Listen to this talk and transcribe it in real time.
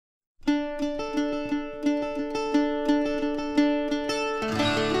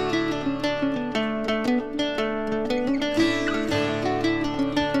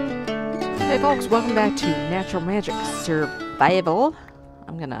folks, welcome back to Natural Magic Survival.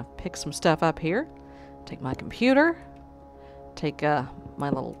 I'm gonna pick some stuff up here. Take my computer. Take my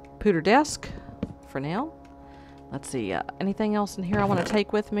little pooter desk for now. Let's see, anything else in here I want to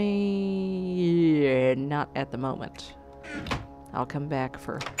take with me? Yeah, not at the moment. I'll come back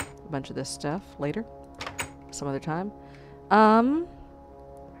for a bunch of this stuff later, some other time.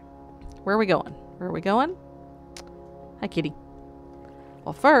 Where are we going? Where are we going? Hi, kitty.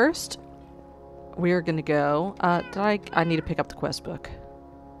 Well, first, we're gonna go, I need to pick up the quest book.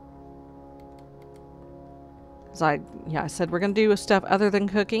 I said we're gonna do stuff other than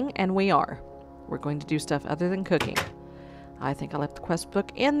cooking, and we are. We're going to do stuff other than cooking. I think I left the quest book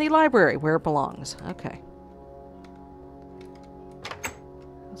in the library where it belongs. Okay.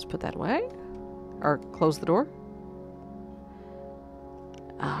 Let's put that away. Or close the door.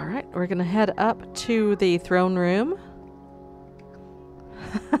 Alright, we're gonna head up to the throne room.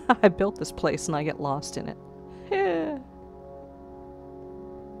 I built this place and I get lost in it. Yeah.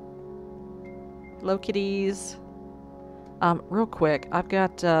 Hello, kitties. Real quick, I've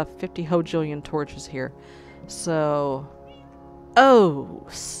got 50 hojillion torches here. So... Oh,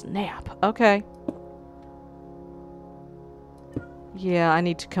 snap. Okay. Yeah, I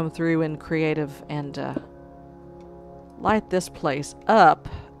need to come through in creative and light this place up,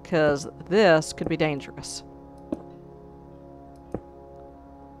 because this could be dangerous.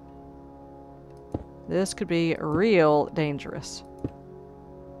 This could be real dangerous.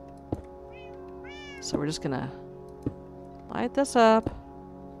 So we're just gonna light this up.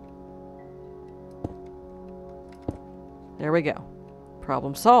 There we go.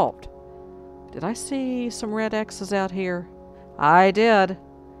 Problem solved. Did I see some red X's out here? I did.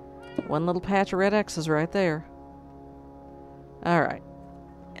 One little patch of red X's right there. Alright.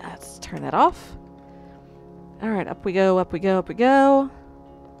 Let's turn that off. Alright, up we go, up we go, up we go.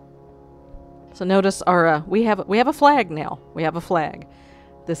 So notice our we have a flag now. We have a flag.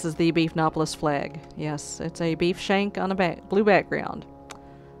 This is the Beefnopolis flag. Yes, it's a beef shank on a blue background.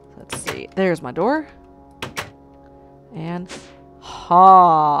 Let's see. There's my door. And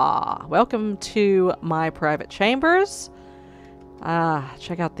ha! Welcome to my private chambers.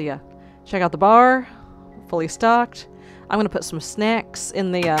 Check out the bar, fully stocked. I'm gonna put some snacks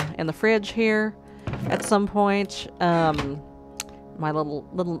in the fridge here at some point. My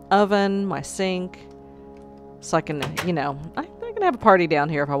little oven, my sink, so I can, I can have a party down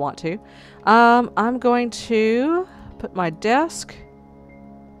here if I want to. I'm going to put my desk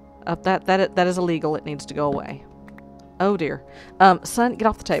up. That is illegal. It needs to go away. Oh dear. Son, get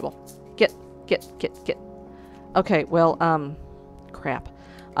off the table. Get. Okay, well, crap.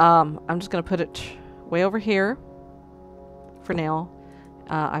 I'm just gonna put it way over here for now.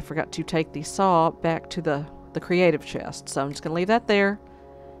 I forgot to take the saw back to the creative chest, so I'm just gonna leave that there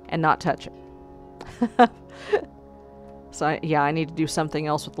and not touch it. So I need to do something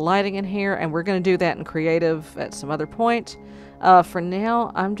else with the lighting in here, and we're gonna do that in creative at some other point. For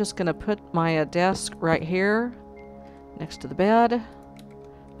now, I'm just gonna put my desk right here next to the bed.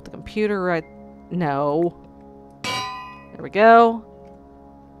 Put the computer right... No. There we go.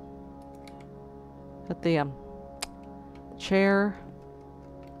 Put the chair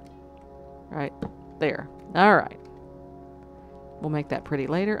right there. Alright. We'll make that pretty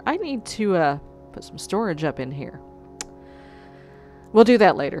later. I need to put some storage up in here. We'll do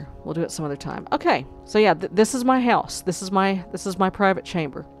that later. We'll do it some other time. Okay. So yeah, this is my house. This is my private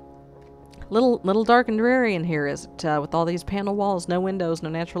chamber. Little dark and dreary in here, is it? With all these panel walls, no windows, no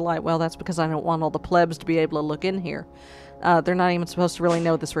natural light. Well, that's because I don't want all the plebs to be able to look in here. They're not even supposed to really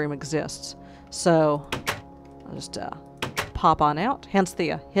know this room exists. So I'll just pop on out. Hence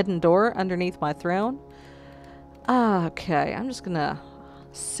the hidden door underneath my throne. Okay, I'm just gonna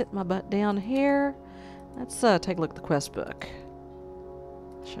sit my butt down here. Let's take a look at the quest book.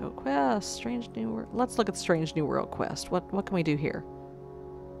 Show quest, strange new world. Let's look at the strange new world quest. What can we do here?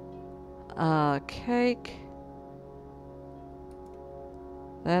 Cake.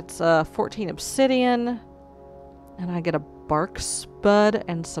 That's 14 obsidian, and I get a bark spud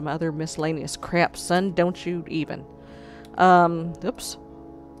and some other miscellaneous crap. Son, don't you even. Oops.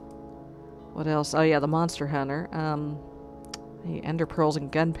 What else? Oh yeah, the monster hunter. The ender pearls and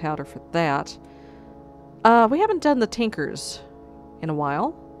gunpowder for that. We haven't done the tinkers in a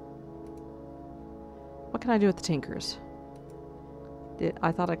while. What can I do with the tinkers?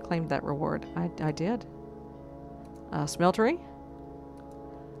 I thought I claimed that reward. I did. Smeltery?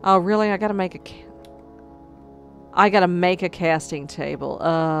 Oh really? I gotta make a casting table.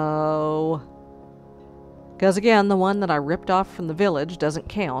 Oh. Because again, the one that I ripped off from the village doesn't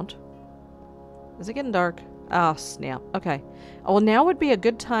count. Is it getting dark? Oh, snap. Okay. Oh, well, now would be a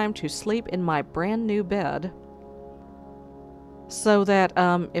good time to sleep in my brand new bed. So that,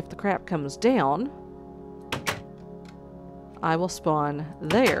 if the crap comes down, I will spawn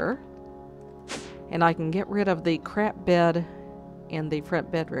there. And I can get rid of the crap bed in the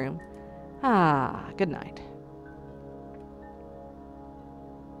front bedroom. Ah, good night.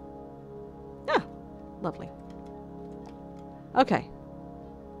 Ah, lovely. Okay.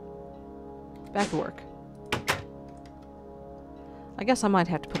 Back to work. I guess I might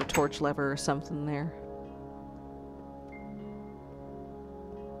have to put a torch lever or something there.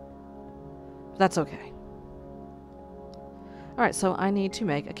 That's okay. Alright, so I need to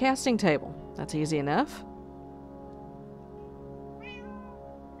make a casting table. That's easy enough.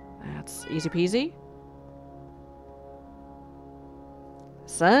 That's easy peasy.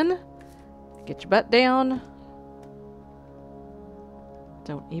 Son, get your butt down.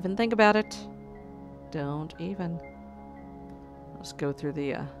 Don't even think about it. Don't even. Let's go through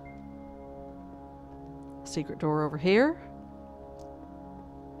the secret door over here.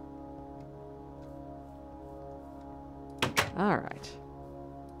 Alright.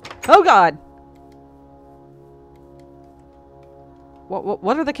 Oh God!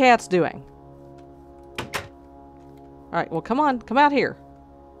 What are the cats doing? Alright, well come on, come out here.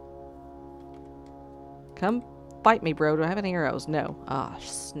 Come fight me, bro. Do I have any arrows? No. Ah,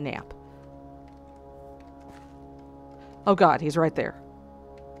 snap. Oh God, he's right there.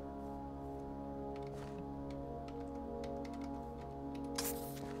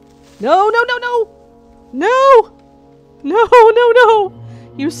 No, no, no, no! No! No, no, no!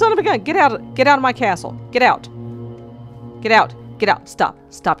 You son of a gun! Get out of my castle. Get out. Get out. Get out. Stop.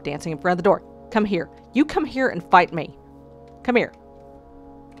 Stop dancing in front of the door. Come here. You come here and fight me. Come here.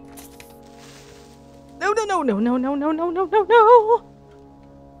 No, no, no, no, no, no, no, no, no, no, no.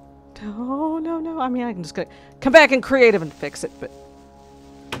 No, no, no. I mean, I can just come back and creative and fix it, but...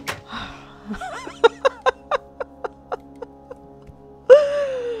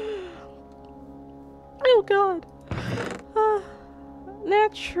 Oh, God.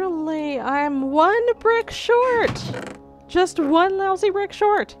 Naturally, I'm one brick short. Just one lousy brick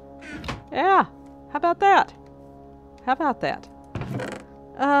short. Yeah. How about that? How about that?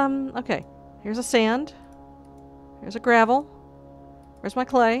 Okay. Here's a sand. Here's a gravel. Where's my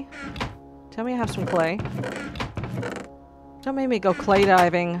clay? Tell me I have some clay. Don't make me go clay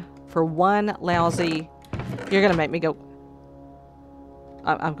diving for one lousy... You're gonna make me go...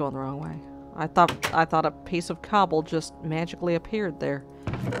 I'm going the wrong way. I thought a piece of cobble just magically appeared there.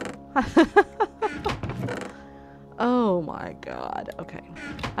 Oh my God. Okay.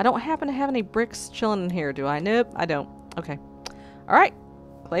 I don't happen to have any bricks chilling in here, do I? Nope, I don't. Okay. Alright.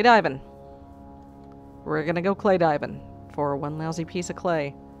 Clay diving. We're gonna go clay diving for one lousy piece of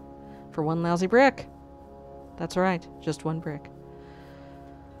clay. For one lousy brick. That's right. Just one brick.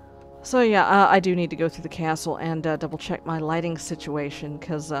 So yeah, I do need to go through the castle and double check my lighting situation,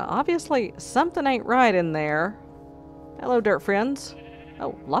 because obviously something ain't right in there. Hello, dirt friends.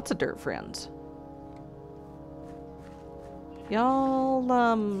 Oh, lots of dirt friends. Y'all,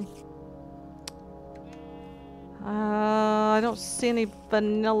 I don't see any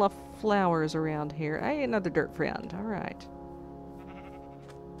vanilla flowers around here. Hey, another dirt friend. Alright.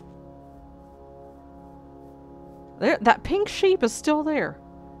 There, that pink sheep is still there.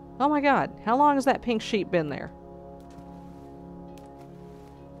 Oh my God. How long has that pink sheep been there?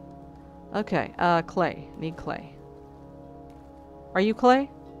 Okay, clay. Need clay. Are you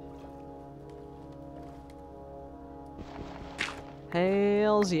clay?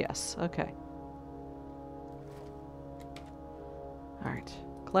 Hells yes. Okay. Alright.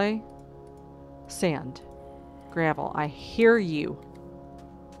 Clay. Sand. Gravel. I hear you.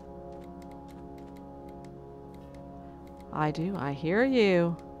 I do. I hear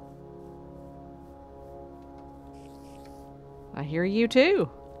you. I hear you too.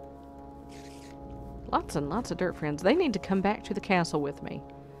 Lots and lots of dirt friends. They need to come back to the castle with me.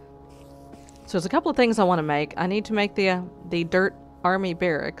 So there's a couple of things I want to make. I need to make the dirt army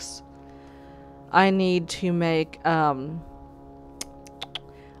barracks. I need to make my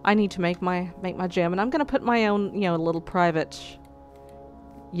gym, and I'm gonna put my own, you know, little private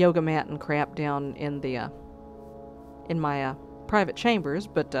yoga mat and crap down in the in my private chambers,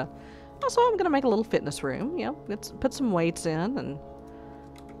 but also I'm gonna make a little fitness room. You know, put some weights in and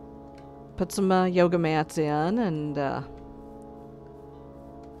put some yoga mats in, and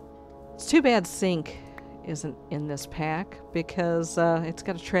it's too bad Sync isn't in this pack, because it's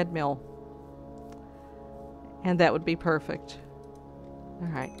got a treadmill, and that would be perfect.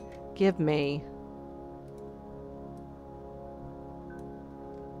 Alright, give me...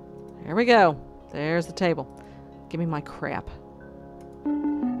 There we go. There's the table. Give me my crap.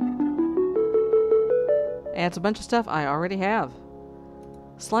 And it's a bunch of stuff I already have.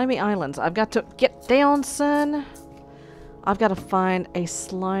 Slimy Islands. I've got to get down, son. I've got to find a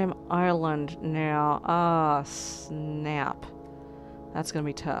slime island now. Ah, snap. That's going to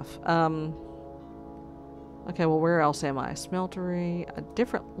be tough. Okay, well, where else am I? Smeltery. A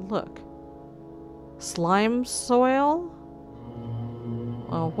different look. Slime soil?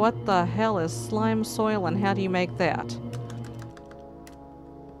 Well, what the hell is slime soil and how do you make that?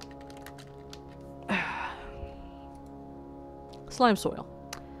 Slime soil.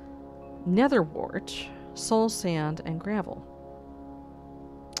 Nether wart, soul sand, and gravel.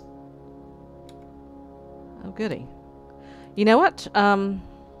 Oh, goody. You know what?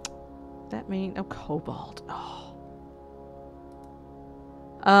 That means... Oh, cobalt. Oh.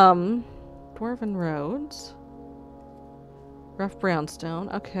 Dwarven roads. Rough brownstone.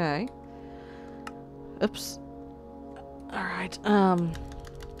 Okay. Oops. Alright,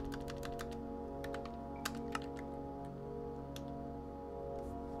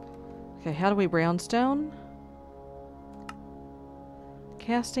 okay, how do we brownstone?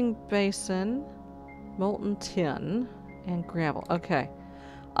 Casting basin, molten tin, and gravel. Okay.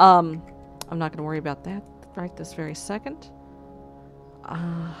 I'm not going to worry about that right this very second.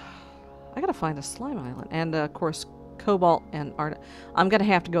 I gotta find a slime island. And, of course, cobalt and art. I'm going to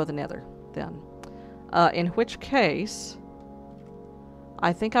have to go with the nether, then. In which case,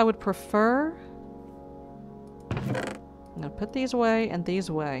 I think I would prefer... I'm going to put these away and these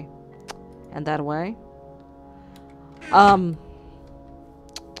away. And that away.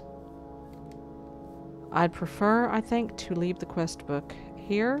 I'd prefer, I think, to leave the quest book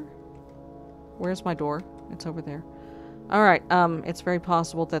here. Where's my door? It's over there. Alright, it's very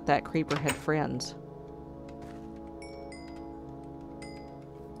possible that that creeper had friends.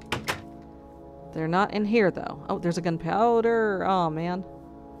 They're not in here, though. Oh, there's a gunpowder. Oh, man.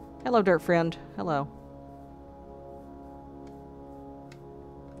 Hello, dirt friend. Hello.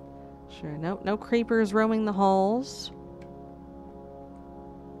 Sure. Nope. No creepers roaming the halls.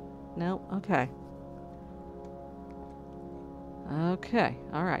 Nope. Okay. Okay.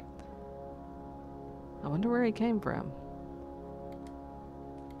 Alright. I wonder where he came from.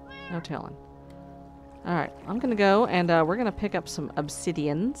 No telling. Alright. I'm gonna go and we're gonna pick up some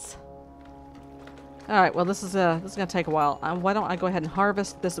obsidians. Alright. Well, this is gonna take a while. Why don't I go ahead and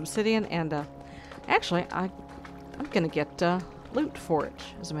harvest this obsidian and actually I'm gonna get loot for it,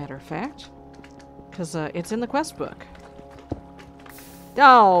 as a matter of fact. Because it's in the quest book.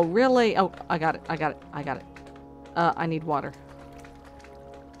 Oh, really? Oh, I got it. I got it. I got it. I need water.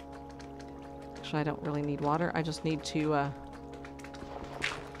 Actually, I don't really need water. I just need to...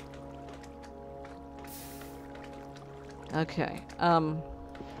 Okay.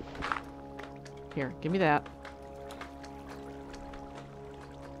 Here, give me that.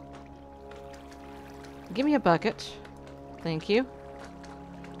 Give me a bucket. Thank you.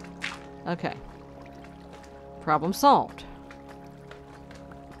 Okay. Problem solved.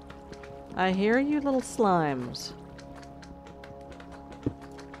 I hear you, little slimes.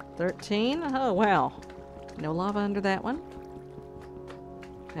 13? Oh, wow. No lava under that one.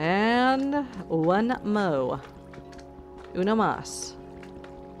 And one mo. Uno mas.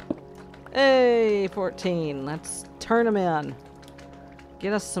 Hey, 14. Let's turn them in.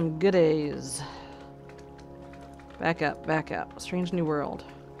 Get us some goodies. Back up, back up. Strange new world.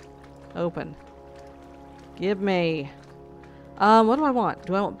 Open. Give me... what do I want?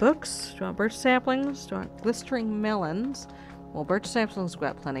 Do I want books? Do I want birch saplings? Do I want glistering melons? Well, birch saplings we've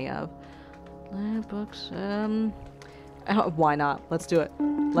got plenty of. Books, why not? Let's do it.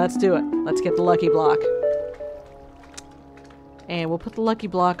 Let's do it. Let's get the lucky block. And we'll put the lucky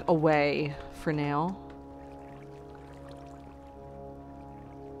block away for now.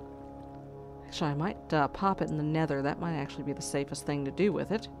 Actually, I might pop it in the nether. That might actually be the safest thing to do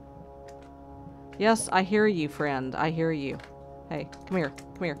with it. Yes, I hear you, friend. I hear you. Hey, come here.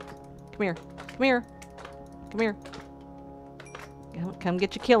 Come here. Come here. Come here. Come here. Come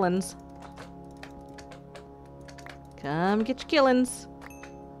get your killings. Come get your killings.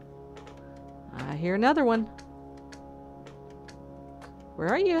 I hear another one. Where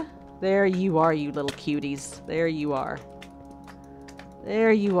are you? There you are, you little cuties. There you are.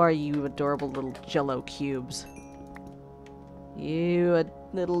 There you are, you adorable little jello cubes. You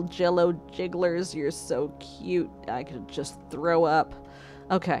little jello jigglers. You're so cute. I could just throw up.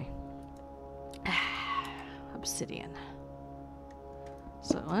 Okay. Obsidian.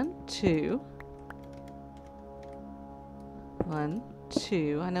 So 1, 2. 1,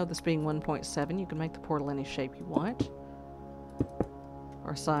 2. I know this being 1.7, you can make the portal any shape you want.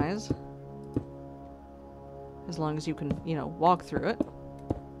 Or size. As long as you can, you know, walk through it.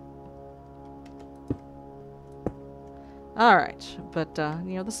 Alright, but,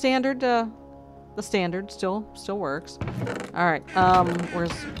 you know, the standard still works. Alright, okay, I'm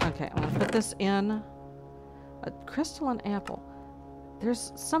gonna put this in. A crystalline apple.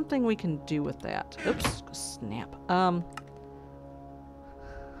 There's something we can do with that. Oops, snap.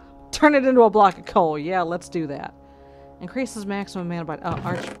 Turn it into a block of coal. Yeah, let's do that. Increases maximum mana by, oh,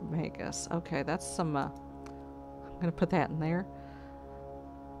 Archmagus. Okay, that's some, I'm gonna put that in there.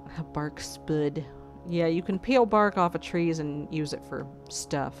 A bark spud. Yeah, you can peel bark off of trees and use it for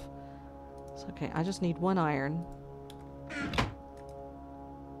stuff. So, okay, I just need 1 iron.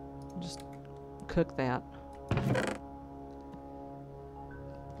 Just cook that.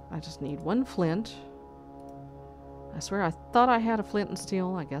 I just need 1 flint. I swear I thought I had a flint and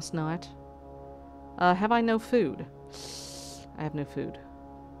steel. I guess not. Have I no food? I have no food.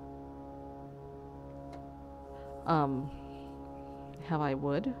 Have I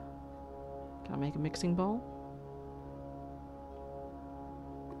wood? Can I make a mixing bowl?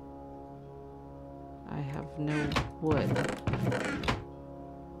 I have no wood.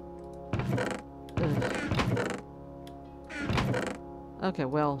 Ugh. Okay,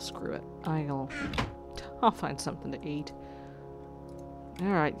 well, screw it. I'll find something to eat.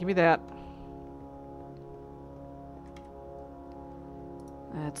 Alright, give me that.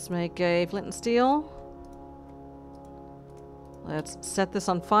 Let's make a flint and steel. Let's set this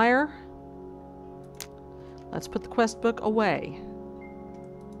on fire. Let's put the quest book away.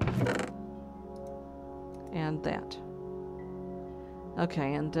 And that.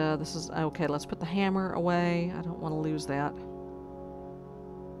 Okay, and this is... Okay, let's put the hammer away. I don't want to lose that.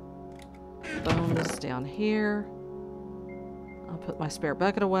 Bones down here. I'll put my spare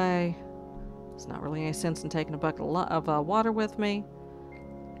bucket away. There's not really any sense in taking a bucket of water with me.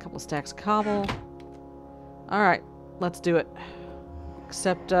 A couple of stacks of cobble. Alright, let's do it.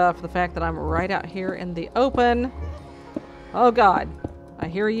 Except for the fact that I'm right out here in the open. Oh god. I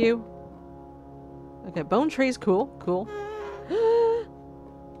hear you. Okay, bone trees, cool, cool.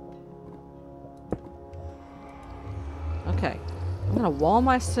 Okay. I'm gonna wall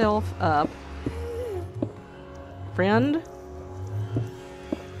myself up. Friend?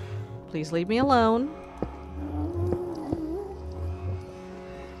 Please leave me alone.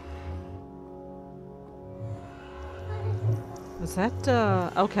 Is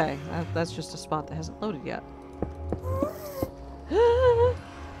that, okay. That's just a spot that hasn't loaded yet.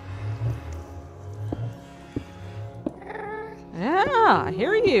 Yeah, I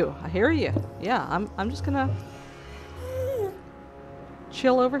hear you. I hear you. Yeah, I'm just gonna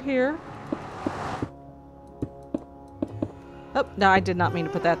chill over here. Oh, no, I did not mean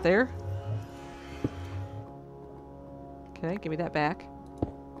to put that there. Okay, give me that back.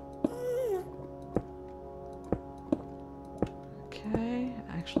 Okay,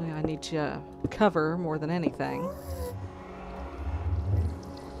 actually I need to cover more than anything.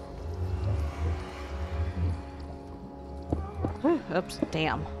 Oops,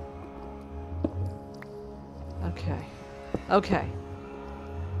 damn. Okay. Okay.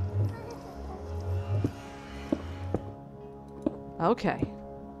 Okay.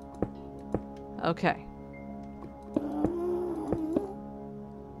 Okay.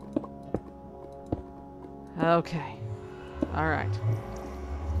 Okay. Alright.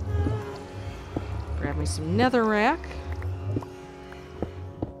 Grab me some netherrack.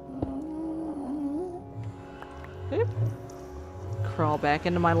 Oop. Crawl back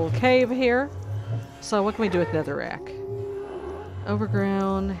into my little cave here. So what can we do with netherrack?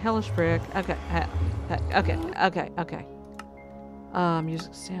 Overgrown, hellish brick. Okay. Okay. Okay. Okay.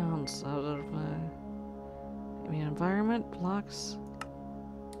 Music sounds. I mean, environment blocks.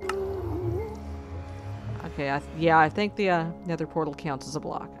 Okay, yeah, I think the nether portal counts as a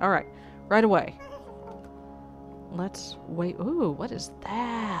block. Alright, right away. Let's wait. Ooh, what is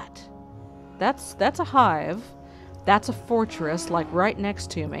that? That's a hive. That's a fortress, like right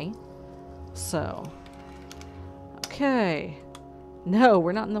next to me. So. Okay. No,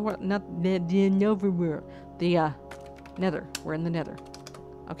 we're not in the Nether. The Nether. We're in the Nether.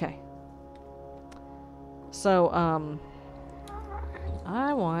 Okay. So,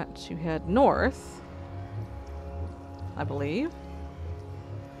 I want to head north, I believe.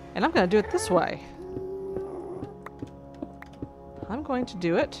 And I'm going to do it this way. I'm going to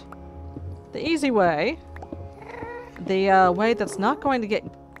do it the easy way. The way that's not going to get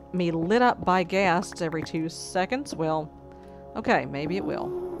me lit up by ghasts every 2 seconds. Well, okay, maybe it will.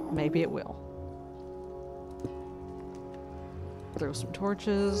 Maybe it will. Throw some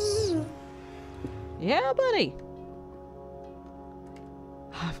torches. Yeah, buddy.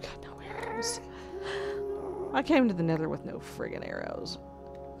 I've got no arrows. I came to the Nether with no friggin' arrows.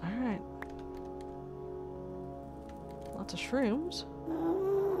 Alright. Lots of shrooms.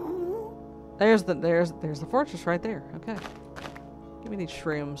 There's the fortress right there. Okay. Give me these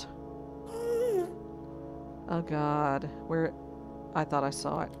shrooms. Oh god. Where I thought I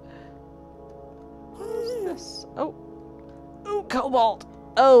saw it. What is this? Oh. Ooh, cobalt!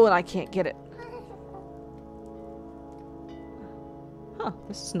 Oh, and I can't get it. Huh,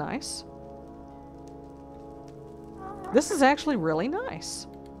 this is nice. This is actually really nice.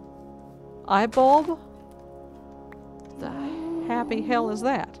 Eye bulb? The happy hell is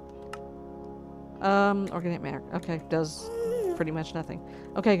that? Organic matter. Okay, does pretty much nothing.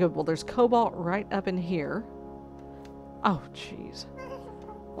 Okay, good. Well, there's cobalt right up in here. Oh, jeez.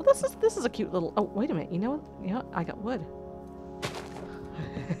 Well, this is a cute little. Oh, wait a minute. You know what? Yeah, I got wood.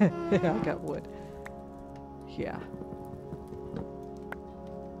 Yeah, I got wood. Yeah.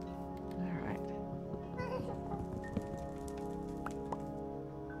 All right.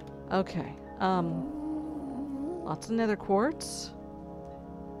 Okay. Lots of nether quartz.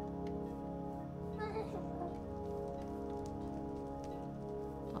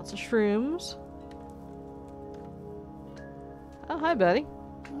 Lots of shrooms. Oh, hi, buddy.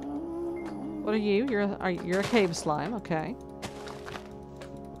 What are you? You're a cave slime. Okay.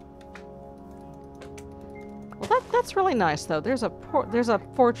 Well, that's really nice, though. There's a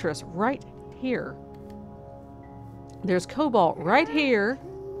fortress right here. There's cobalt right here.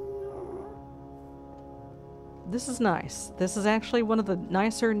 This is nice. This is actually one of the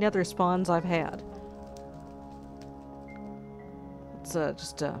nicer nether spawns I've had. Let's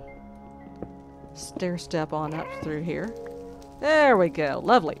just stair step on up through here. There we go.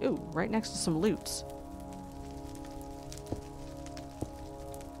 Lovely. Ooh, right next to some loots.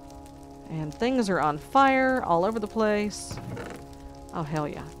 And things are on fire all over the place. Oh, hell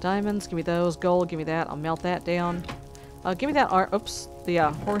yeah. Diamonds, give me those. Gold, give me that. I'll melt that down. Give me that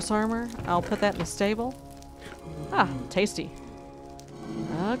horse armor. I'll put that in the stable. Ah, tasty.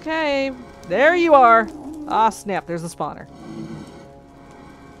 Okay. There you are. Ah, snap. There's the spawner.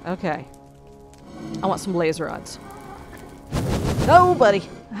 Okay. I want some blaze rods. No, buddy.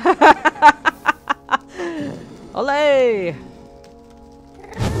 Olé!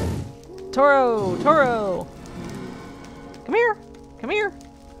 Toro! Toro! Come here! Come here!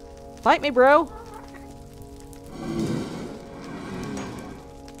 Fight me, bro!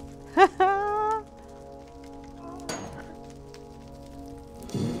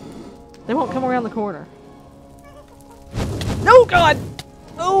 They won't come around the corner. No, God!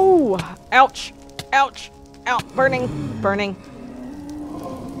 Oh! Ouch! Ouch! Ouch! Burning! Burning!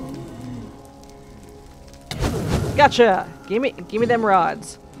 Gotcha! Give me them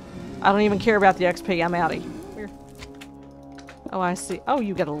rods. I don't even care about the XP. I'm outie. Here. Oh, I see. Oh,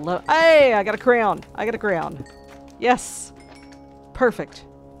 you got a low. Hey, I got a crown. I got a crown. Yes. Perfect.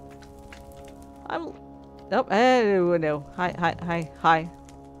 I'm. Oh, oh no. Hi, hi, hi, hi.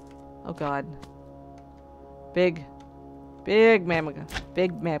 Oh God. Big magma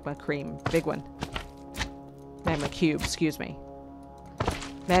cream. Big one. Magma cube. Excuse me.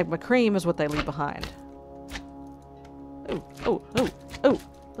 Magma cream is what they leave behind. Oh, oh, oh, oh.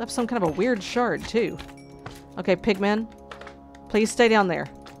 Left some kind of a weird shard, too. Okay, pigmen. Please stay down there.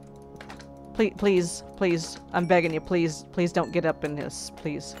 Please, please, please. I'm begging you, please. Please don't get up in this.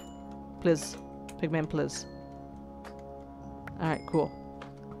 Please. Please. Pigmen, please. Alright, cool.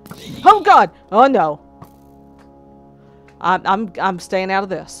 Oh, God! Oh, no. I'm staying out of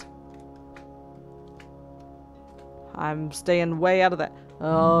this. I'm staying way out of that.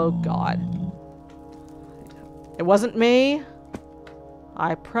 Oh, God. It wasn't me.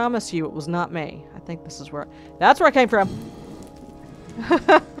 I promise you it was not me. I think this is where... That's where I came from.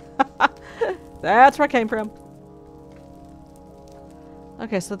 That's where I came from.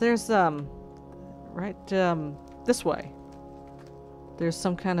 Okay, so there's, right, this way. There's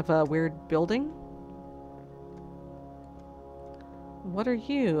some kind of a weird building. What are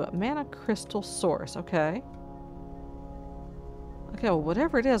you? Mana crystal source. Okay. Okay, well,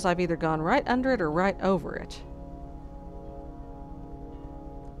 whatever it is, I've either gone right under it or right over it.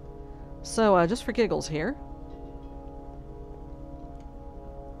 So, just for giggles here.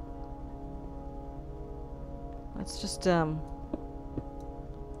 Let's just, is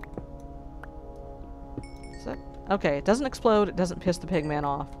that... Okay, it doesn't explode, it doesn't piss the pigman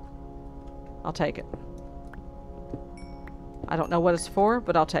off. I'll take it. I don't know what it's for,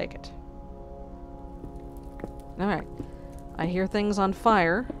 but I'll take it. Alright. I hear things on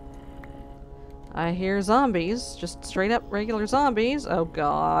fire. I hear zombies. Just straight up regular zombies. Oh,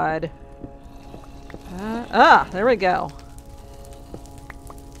 God. There we go.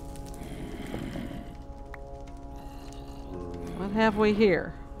 What have we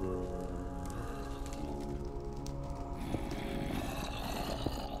here?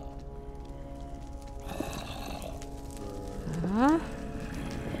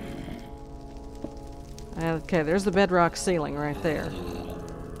 Okay, there's the bedrock ceiling right there.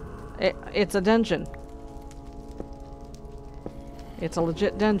 It's a dungeon. It's a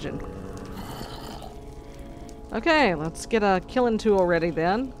legit dungeon. Okay, let's get a killing tool ready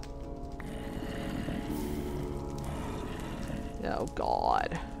then. Oh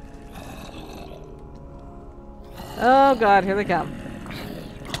god. Oh god, here they come.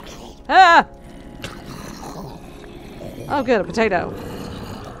 Ah! Oh good, a potato.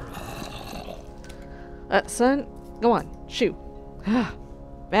 Son, go on, shoot.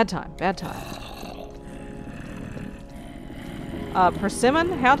 Bad time, bad time.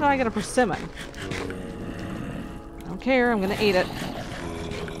 Persimmon? How did I get a persimmon? I don't care, I'm gonna eat it.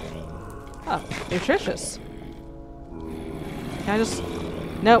 Oh, nutritious. Can I just...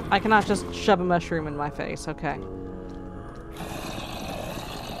 Nope, I cannot just shove a mushroom in my face. Okay.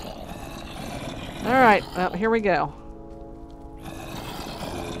 Alright, well, here we go.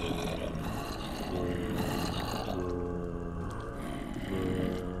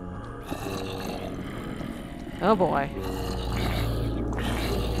 Oh boy.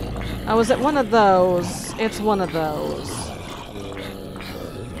 Oh, is it one of those? It's one of those.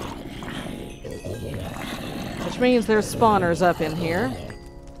 Which means there's spawners up in here.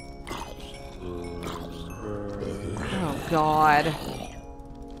 Oh god.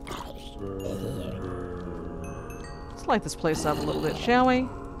 Let's light this place up a little bit, shall we?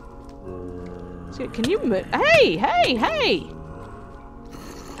 See, can you move? Hey! Hey! Hey!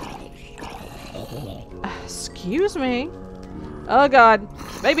 Excuse me. Oh god.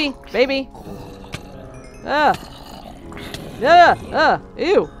 Baby! Baby!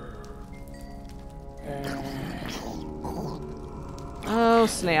 Ew! Oh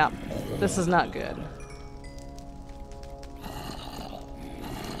snap. This is not good.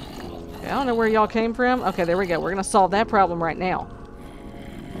 Okay, I don't know where y'all came from. Okay, there we go. We're gonna solve that problem right now.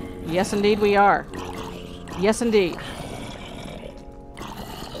 Yes indeed we are. Yes indeed.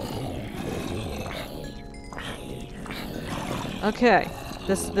 Okay.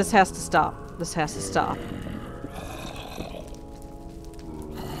 This has to stop. This has to stop.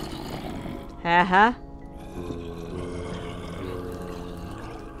 Haha.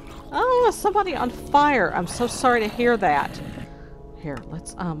 Oh, somebody on fire. I'm so sorry to hear that. Here,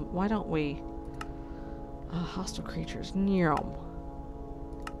 let's, why don't we... hostile creatures. Nyom.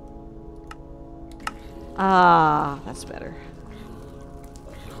 Ah, that's better.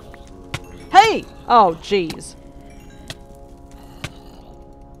 Hey! Oh, jeez.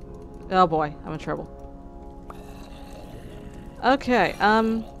 Oh boy, I'm in trouble. Okay, you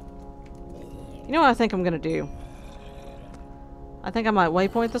know what I think I'm gonna do? I think I might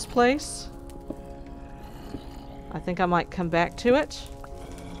waypoint this place. I think I might come back to it.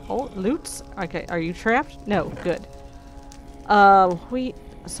 Oh, loots? Okay, are you trapped? No, good. Wheat,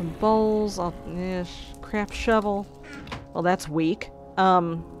 some bowls, craft shovel. Well, that's weak.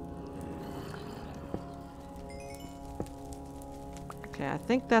 Okay, I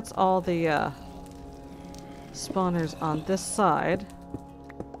think that's all the, spawners on this side.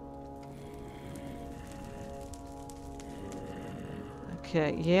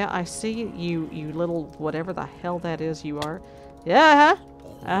 Okay, yeah, I see you, you little whatever the hell that is you are. Yeah,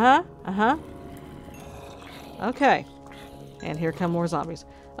 Okay. And here come more zombies.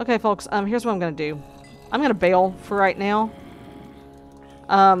 Okay, folks, here's what I'm gonna do. I'm gonna bail for right now.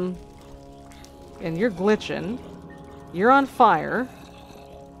 And you're glitching. You're on fire.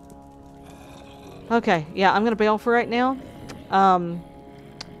 Okay, yeah, I'm gonna bail for right now.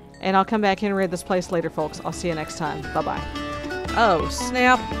 And I'll come back in and raid this place later, folks. I'll see you next time. Bye-bye. Oh,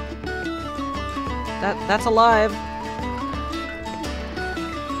 snap. That's alive.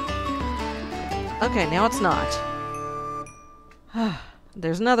 Okay, now it's not.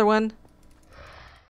 There's another one.